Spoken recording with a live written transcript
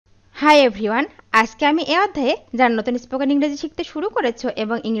Hi everyone, আজকে আমি এই অধ্যায়ে যারা নতুন স্পোকেন ইংরেজি শিখতে শুরু করেছো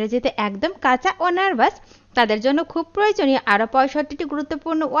এবং ইংরেজিতে একদম কাঁচা ও নার্ভাস তাদের জন্য খুব প্রয়োজনীয় আরও 65টি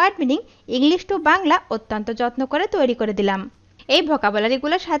গুরুত্বপূর্ণ word meaning English to Bangla অত্যন্ত যত্ন করে তৈরি করে দিলাম। এই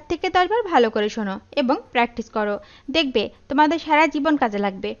ভোকাবুলারিগুলো 7 থেকে 10 বার ভালো করে শোনো এবং প্র্যাকটিস করো, দেখবে তোমাদের সারা জীবন কাজে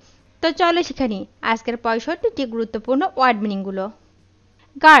লাগবে। তো চলো শিখে নিই আজকের 65টি গুরুত্বপূর্ণ ওয়ার্ড মিনিংগুলো।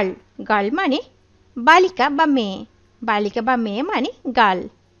 গার্ল, গার্ল মানে বালিকা বা মেয়ে, বালিকা বা মেয়ে মানে গার্ল।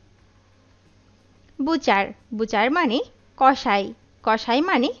 বুচার, বুচার মানে কসাই, কসাই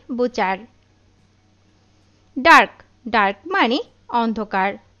মানে বুচার। ডার্ক, ডার্ক মানে অন্ধকার,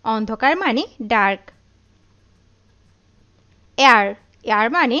 অন্ধকার মানে ডার্ক। এয়ার, এয়ার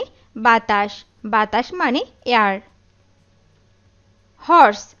মানে বাতাস, বাতাস মানে এয়ার।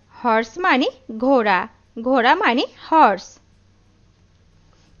 হর্স, হর্স মানে ঘোড়া, ঘোড়া মানে হর্স।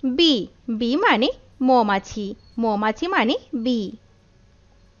 বি, বি মানে মৌমাছি, মৌমাছি মানে বি।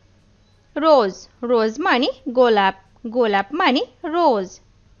 রোজ, রোজ মানে গোলাপ, গোলাপ মানে রোজ।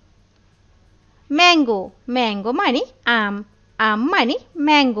 ম্যাঙ্গো, ম্যাঙ্গো মানে আম, আম মানে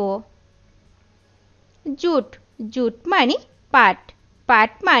ম্যাঙ্গো। জুট, জুট মানে পাট,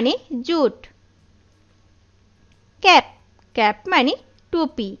 পাট মানে জুট। ক্যাপ, ক্যাপ মানে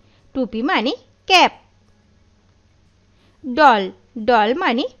টুপি, টুপি মানে ক্যাপ। ডল, ডল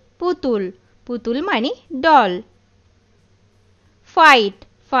মানে পুতুল, পুতুল মানে ডল। ফাইট,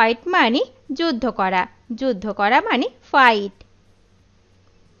 ফাইট মানে যুদ্ধ করা, যুদ্ধ করা মানে ফাইট।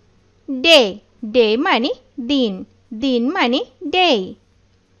 ডে, ডে মানে দিন, দিন মানে ডে।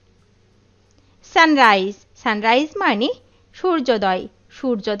 সানরাইজ, সানরাইজ মানে সূর্যোদয়,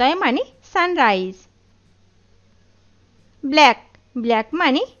 সূর্যোদয় মানে সানরাইজ। ব্ল্যাক, ব্ল্যাক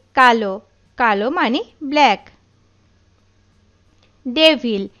মানে কালো, কালো মানে ব্ল্যাক।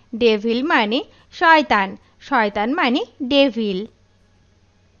 ডেভিল, ডেভিল মানে শয়তান, শয়তান মানে ডেভিল।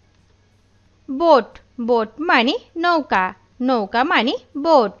 বোট, বোট মানে নৌকা, নৌকা মানে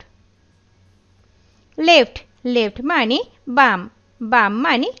বোট। লেফট, লেফট মানে বাম, বাম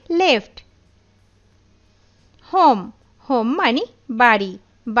মানে লেফট। হোম, হোম মানে বাড়ি,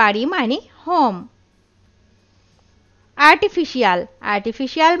 বাড়ি মানে হোম। আর্টিফিশিয়াল,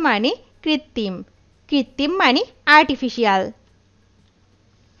 আর্টিফিশিয়াল মানে কৃত্রিম, কৃত্রিম মানে আর্টিফিশিয়াল।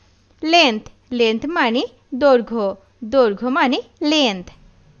 লেন্থ, লেন্থ মানে দৈর্ঘ্য, দৈর্ঘ্য মানে লেন্থ।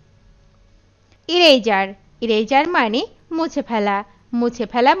 ইরেজার, ইরেজার মানে মুছে ফেলা, মুছে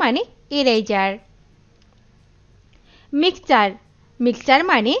ফেলা মানে ইরেজার। মিক্সচার, মিক্সচার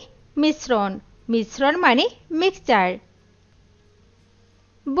মানে মিশ্রণ, মিশ্রণ মানে মিক্সচার।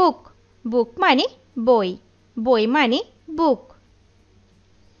 বুক, বুক মানে বই, বই মানে বুক।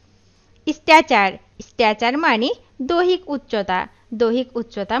 স্ট্যাচার, স্ট্যাচার মানে দৈহিক উচ্চতা, দৈহিক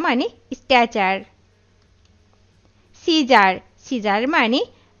উচ্চতা মানে স্ট্যাচার। সিজার, সিজার মানে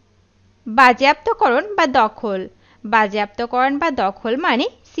বাজেয়াপ্তকরণ বা দখল, বাজেয়াপ্তকরণ বা দখল মানে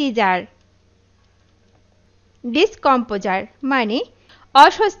সিজার। ডিসকম্পোজার মানে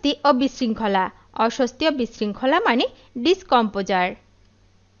অস্বস্তি ও বিশৃঙ্খলা, অস্বস্তি ও বিশৃঙ্খলা মানে ডিসকম্পোজার।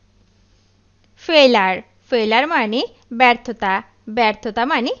 ফেইলার, ফেইলার মানে ব্যর্থতা, ব্যর্থতা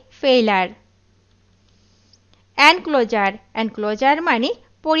মানে ফেইলার। এনক্লোজার, এনক্লোজার মানে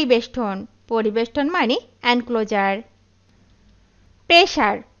পরিবেষ্টন, পরিবেষ্টন মানে এনক্লোজার।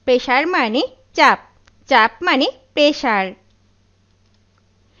 প্রেসার, প্রেসার মানে চাপ, চাপ মানে প্রেসার।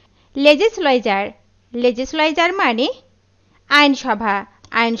 লেজিসলাইজার, লেজিসলাইজার মানে আইনসভা,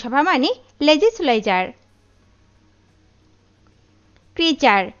 আইনসভা মানে লেজিসলাইজার।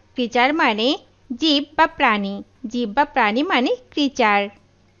 ক্রিচার, ক্রিচার মানে জীব বা প্রাণী, জীব বা প্রাণী মানে ক্রিচার।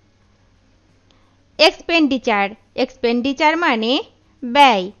 এক্সপেন্ডিচার, এক্সপেন্ডিচার মানে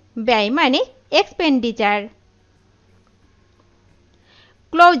ব্যয়, ব্যয় মানে এক্সপেন্ডিচার।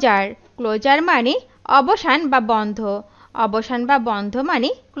 ক্লোজার, ক্লোজার মানে অবসান বা বন্ধ, অবসান বা বন্ধ মানে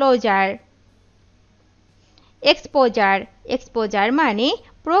ক্লোজার। এক্সপোজার, এক্সপোজার মানে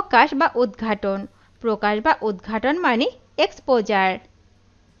প্রকাশ বা উদ্ঘাটন, প্রকাশ বা উদ্ঘাটন মানে এক্সপোজার।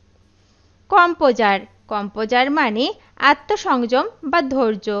 কম্পোজার, কম্পোজার মানে আত্মসংযম বা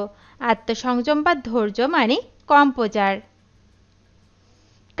ধৈর্য, আত্মসংযম বা ধৈর্য মানে কম্পোজার।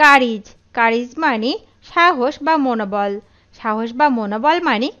 কারিজ, কারিজ মানে সাহস বা মনোবল, সাহস বা মনোবল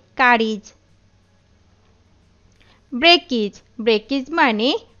মানে কারিজ। ব্রেকিজ, ব্রেকিজ মানে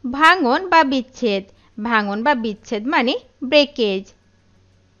ভাঙন বা বিচ্ছেদ, ভাঙন বা বিচ্ছেদ মানে ব্রেকেজ।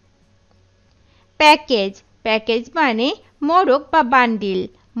 প্যাকেজ, প্যাকেজ মানে মোড়ক বা বান্ডিল,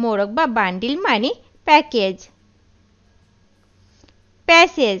 মোড়ক বা বান্ডিল মানে প্যাকেজ।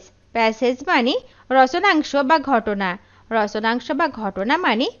 প্যাসেজ, প্যাসেজ মানে রচনাংশ বা ঘটনা, রচনাংশ বা ঘটনা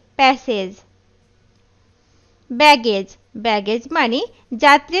মানে প্যাসেজ। ব্যাগেজ ব্যাগেজ মানে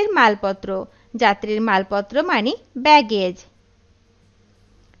যাত্রীর মালপত্র যাত্রীর মালপত্র মানে ব্যাগেজ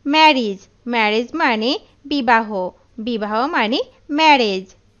ম্যারেজ ম্যারেজ মানে বিবাহ বিবাহ মানে ম্যারেজ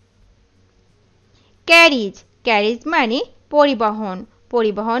ক্যারিজ ক্যারিজ মানে পরিবহন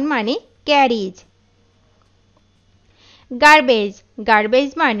পরিবহন মানে ক্যারিজ গার্বেজ গার্বেজ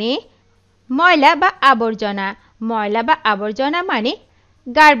মানে ময়লা বা আবর্জনা ময়লা বা আবর্জনা মানে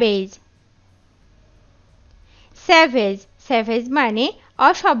গার্বেজ স্যাভেজ স্যাভেজ মানে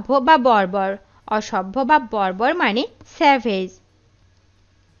অসভ্য বা বর্বর অসভ্য বা বর্বর মানে স্যাভেজ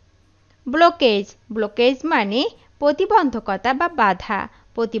ব্লকেজ ব্লকেজ মানে প্রতিবন্ধকতা বা বাধা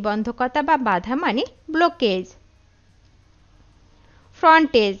প্রতিবন্ধকতা বা বাধা মানে ব্লকেজ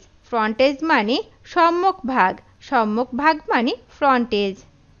ফ্রন্টেজ ফ্রন্টেজ মানে সম্মুখভাগ সম্মুখভাগ মানে ফ্রন্টেজ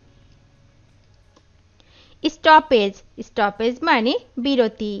স্টপেজ স্টপেজ মানে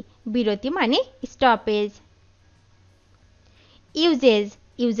বিরতি বিরতি মানে স্টপেজ ইউজেজ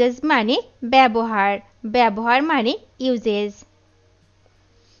ইউজেজ মানে ব্যবহার ব্যবহার মানে ইউজেজ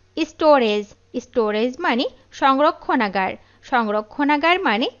স্টোরেজ স্টোরেজ মানে সংরক্ষণাগার সংরক্ষণাগার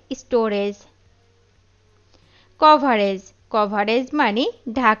মানে স্টোরেজ কভারেজ কভারেজ মানে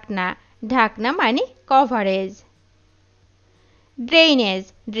ঢাকনা ঢাকনা মানে কভারেজ ড্রেনেজ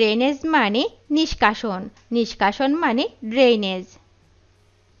ড্রেনেজ মানে নিষ্কাশন নিষ্কাশন মানে ড্রেনেজ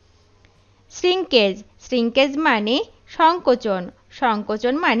শ্রিঙ্কেজ শ্রিঙ্কেজ মানে সংকোচন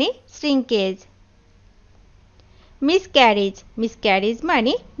সংকোচন মানে শ্রিঙ্কেজ মিসক্যারেজ মিসক্যারেজ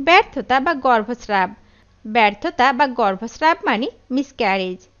মানে ব্যর্থতা বা গর্ভস্রাব ব্যর্থতা বা গর্ভস্রাব মানে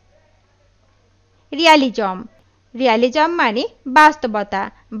মিসক্যারেজ রিয়ালিজম রিয়ালিজম মানে বাস্তবতা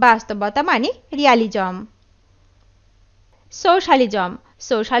বাস্তবতা মানে রিয়ালিজম সোশ্যালিজম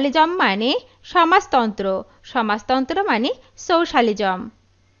সোশ্যালিজম মানে সমাজতন্ত্র সমাজতন্ত্র মানে সোশ্যালিজম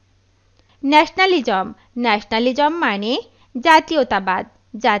ন্যাশনালিজম ন্যাশনালিজম মানে জাতীয়তাবাদ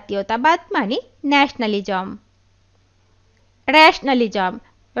জাতীয়তাবাদ মানে ন্যাশনালিজম র্যাশনালিজম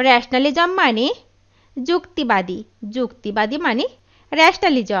র্যাশনালিজম মানে যুক্তিবাদী যুক্তিবাদী মানে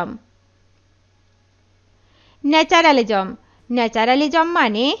র্যাশনালিজম ন্যাচারালিজম ন্যাচারালিজম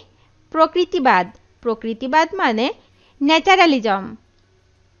মানে প্রকৃতিবাদ প্রকৃতিবাদ মানে ন্যাচারালিজম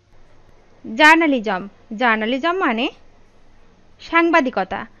জার্নালিজম জার্নালিজম মানে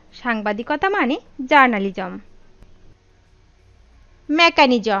সাংবাদিকতা সাংবাদিকতা মানে জার্নালিজম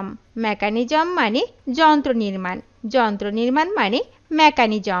মেকানিজম মেকানিজম মানে যন্ত্র নির্মাণ যন্ত্র নির্মাণ মানে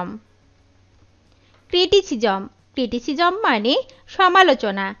মেকানিজম ক্রিটিসিজম ক্রিটিসিজম মানে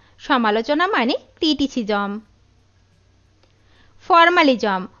সমালোচনা সমালোচনা মানে ক্রিটিসিজম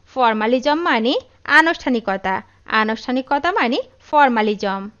ফর্মালিজম ফর্মালিজম মানে আনুষ্ঠানিকতা আনুষ্ঠানিকতা মানে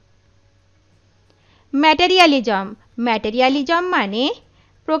ফর্মালিজম ম্যাটেরিয়ালিজম ম্যাটেরিয়ালিজম মানে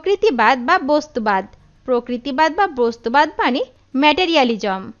প্রকৃতিবাদ বা বস্তুবাদ প্রকৃতিবাদ বা বস্তুবাদ মানে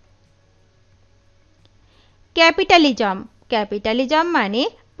ম্যাটেরিয়ালিজম ক্যাপিটালিজম ক্যাপিটালিজম মানে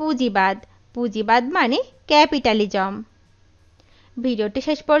পুঁজিবাদ পুঁজিবাদ মানে ক্যাপিটালিজম ভিডিওটি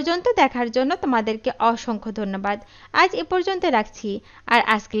শেষ পর্যন্ত দেখার জন্য তোমাদেরকে অসংখ্য ধন্যবাদ আজ এ পর্যন্ত রাখছি আর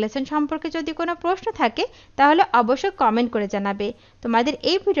আজকের লেসন সম্পর্কে যদি কোনো প্রশ্ন থাকে তাহলে অবশ্যই কমেন্ট করে জানাবে তোমাদের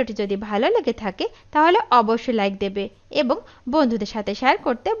এই ভিডিওটি যদি ভালো লেগে থাকে তাহলে অবশ্যই লাইক দেবে এবং বন্ধুদের সাথে শেয়ার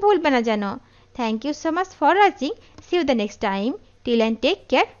করতে ভুলবে না যেন thank you so much for watching C you the next time till and take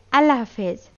care আল্লাহ হাফেজ